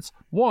reasons.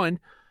 One,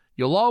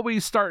 you'll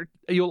always love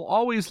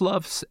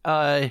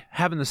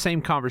having the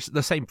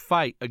same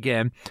fight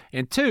again.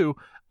 And 2,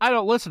 I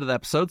don't listen to the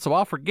episode, so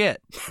I'll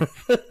forget.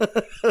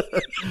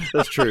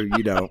 That's true.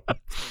 You don't.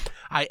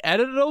 I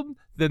edited them,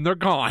 then they're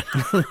gone.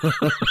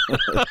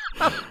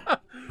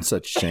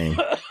 Such a shame.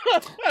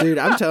 Dude,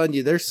 I'm telling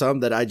you, there's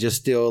some that I just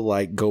still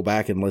go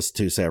back and listen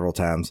to several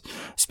times,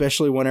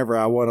 especially whenever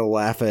I want to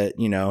laugh at,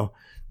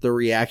 the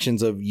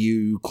reactions of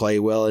you,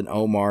 Claywell, and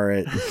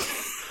Omar.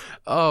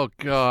 Oh,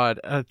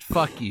 God.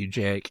 Fuck you,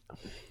 Jake.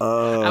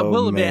 Oh, I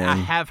will admit, I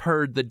have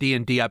heard the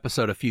D&D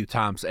episode a few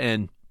times,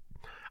 and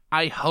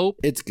I hope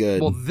it's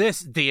good. Well, this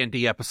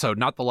D&D episode,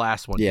 not the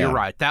last one. Yeah. You're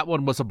right. That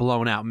one was a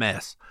blown out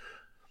mess.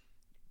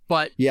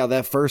 But yeah,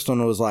 that first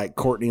one was like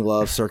Courtney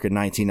Love circa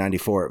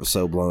 1994. It was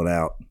so blown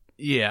out.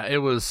 Yeah, it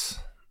was.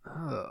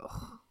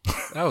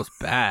 That was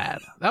bad.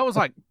 That was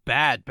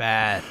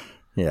bad.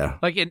 Yeah.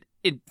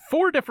 In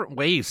 4 different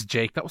ways,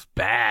 Jake. That was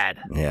bad.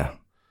 Yeah.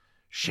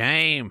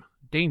 Shame.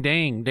 Ding,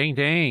 ding, ding,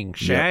 ding.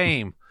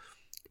 Shame. Yep.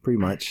 Pretty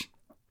much.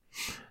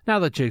 Now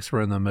that Jake's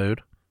were in the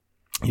mood.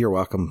 You're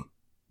welcome.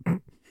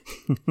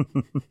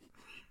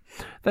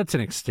 That's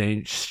an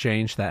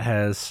exchange that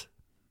has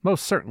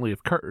most certainly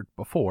occurred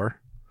before.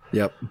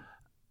 Yep.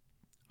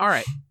 All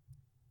right.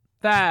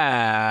 That's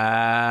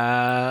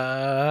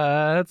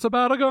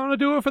about gonna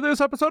do it for this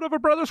episode of A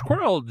Brother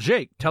Squirrel.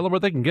 Jake, tell them where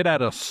they can get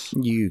at us.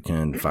 You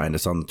can find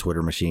us on the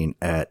Twitter machine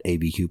at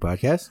ABQ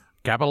Podcast.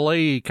 Capital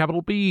A,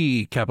 capital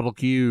B, capital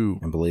Q.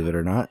 And believe it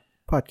or not,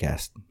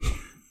 podcast.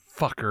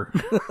 Fucker.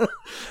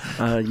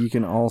 You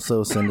can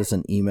also send us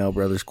an email,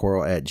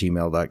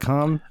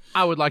 brothersquirrel@gmail.com.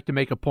 I would like to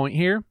make a point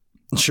here.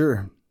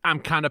 Sure. I'm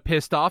kind of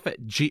pissed off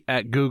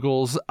at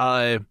Google's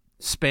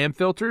spam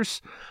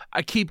filters.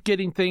 I keep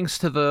getting things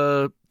to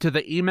the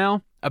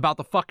email, about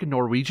the fucking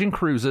Norwegian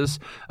cruises,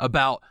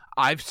 about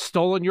I've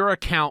stolen your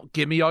account,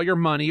 give me all your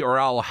money or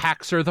I'll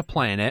hackser the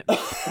planet.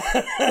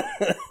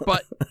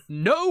 But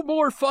no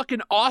more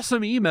fucking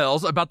awesome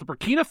emails about the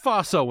Burkina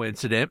Faso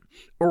incident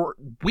or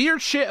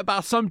weird shit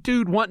about some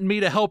dude wanting me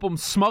to help him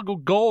smuggle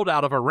gold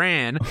out of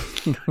Iran.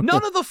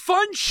 None of the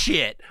fun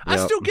shit. I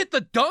still get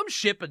the dumb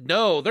shit, but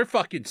no, their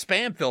fucking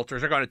spam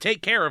filters are going to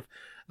take care of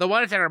the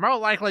ones that are more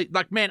likely.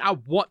 Like, man, I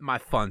want my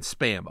fun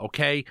spam,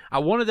 okay? I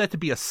wanted that to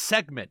be a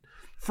segment.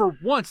 For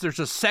once, there's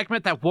a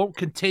segment that won't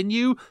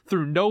continue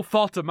through no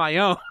fault of my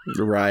own.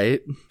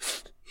 Right.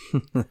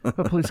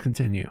 But please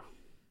continue.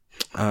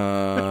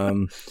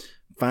 Find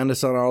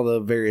us on all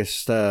the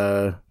various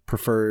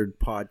preferred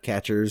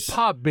podcatchers.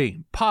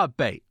 Podbean,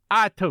 Podbay,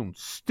 iTunes,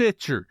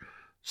 Stitcher,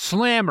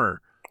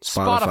 Slammer,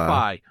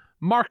 Spotify,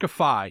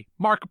 Markify,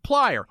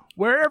 Markiplier,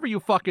 wherever you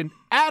fucking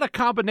add a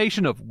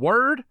combination of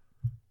word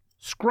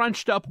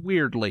scrunched up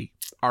weirdly,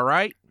 all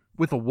right?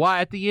 With a Y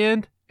at the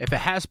end. If it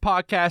has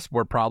podcasts,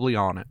 we're probably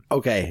on it.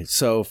 Okay,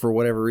 so for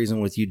whatever reason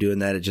with you doing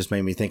that, it just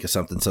made me think of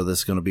something. So this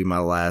is going to be my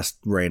last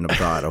random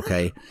thought,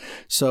 okay?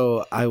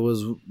 So I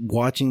was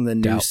watching the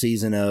new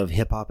season of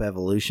Hip Hop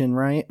Evolution,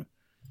 right?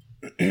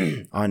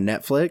 On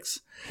Netflix.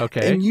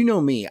 Okay. And you know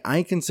me,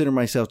 I consider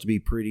myself to be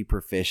pretty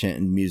proficient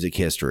in music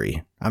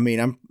history. I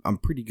mean, I'm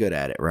pretty good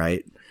at it,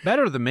 right?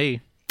 Better than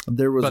me.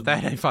 But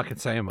that ain't fucking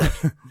saying much.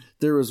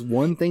 There was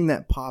one thing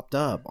that popped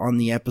up on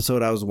the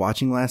episode I was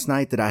watching last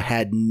night that I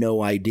had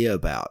no idea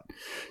about.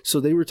 So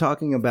they were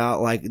talking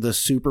about like the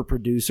super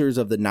producers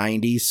of the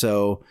 90s.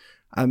 So,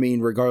 I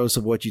mean, regardless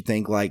of what you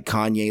think, like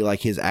Kanye,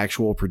 like his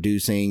actual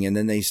producing. And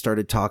then they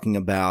started talking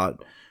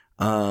about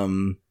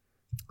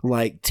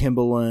like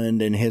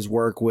Timbaland and his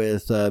work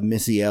with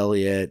Missy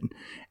Elliott.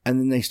 And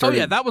then they started. Oh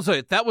yeah, that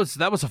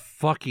was a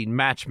fucking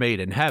match made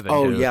in heaven.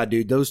 Oh dude. Yeah,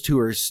 dude, those two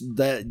are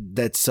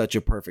that's such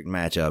a perfect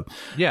matchup.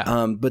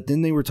 Yeah. But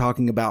then they were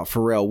talking about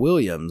Pharrell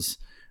Williams,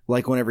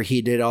 like whenever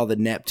he did all the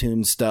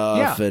Neptune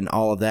stuff and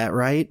all of that,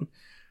 right?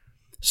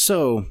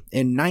 So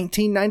in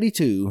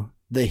 1992,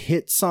 the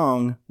hit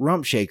song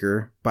 "Rump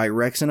Shaker" by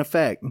Rex and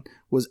Effect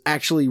was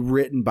actually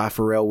written by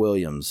Pharrell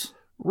Williams.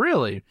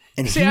 Really?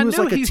 And he was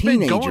like a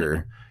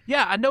teenager.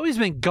 Yeah, I know he's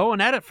been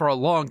going at it for a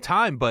long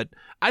time, but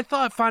I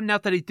thought finding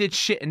out that he did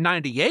shit in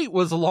 98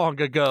 was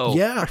long ago.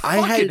 Yeah,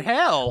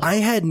 hell. I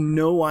had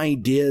no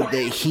idea that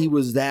he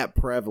was that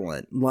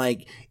prevalent.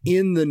 Like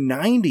in the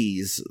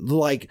 90s,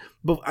 like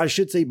I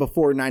should say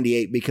before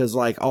 98, because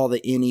like all the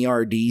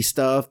NERD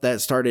stuff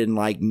that started in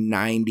like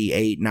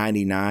 98,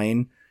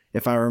 99,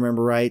 if I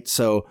remember right.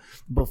 So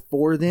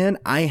before then,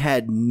 I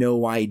had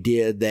no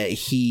idea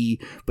that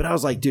but I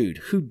was like, dude,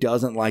 who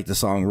doesn't like the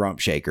song Rump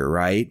Shaker,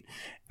 right?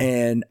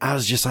 And I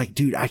was just like,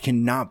 dude, I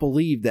cannot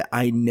believe that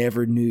I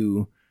never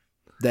knew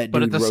that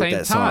dude wrote that song. But at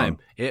the same time,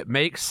 it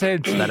makes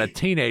sense that a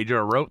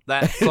teenager wrote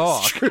that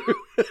song.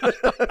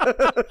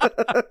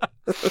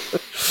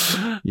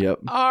 Yep.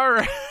 All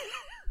right.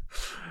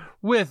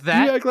 With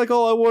that, you act like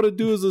all I want to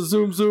do is a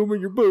zoom zoom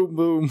and your boom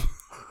boom.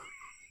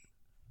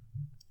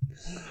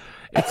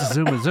 It's a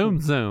zoom.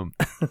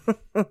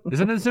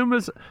 Isn't it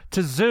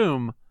to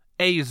zoom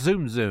a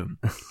zoom?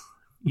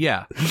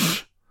 Yeah.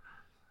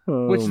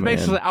 Which is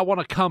basically, I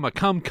want to come a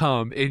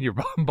cum in your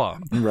bum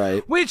bum.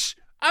 Right. Which,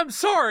 I'm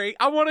sorry,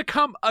 I want to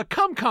come a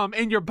cum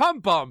in your bum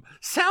bum.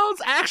 Sounds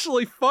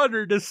actually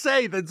funner to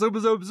say than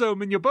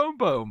zoom in your boom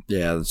boom.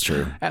 Yeah, that's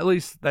true. At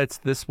least that's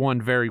this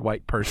one very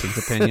white person's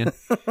opinion.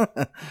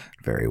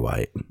 Very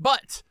white.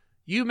 But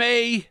you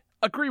may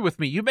agree with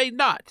me, you may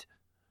not.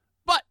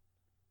 But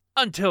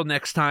until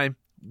next time,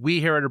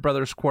 we here at A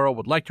Brother Squirrel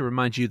would like to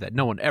remind you that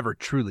no one ever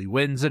truly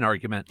wins an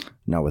argument.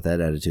 Not with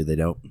that attitude, they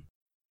don't.